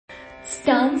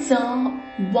Stanza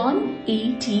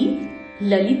 180,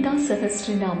 Lalita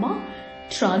Sahasranama,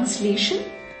 translation.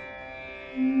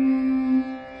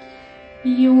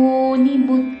 Yoni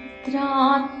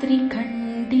Mudra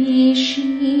Trikandeshi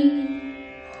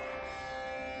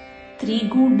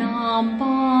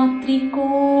Trigunamba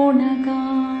Trikonaga.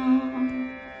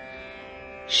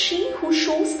 She who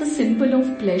shows the symbol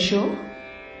of pleasure,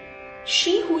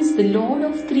 she who is the lord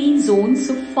of 3 zones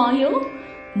of fire,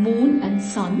 moon and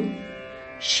sun,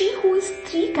 she who is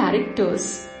 3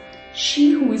 characters, she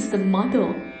who is the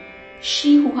mother,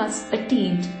 she who has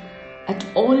attained at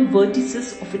all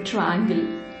vertices of a triangle.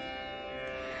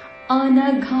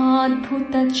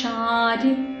 Anaghadbhuta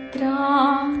charitra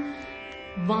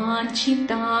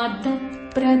vanchitadha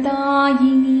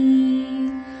pradayini.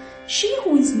 She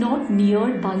who is not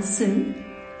neared by sin,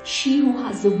 she who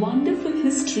has a wonderful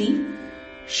history,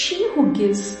 she who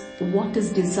gives what is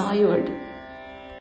desired.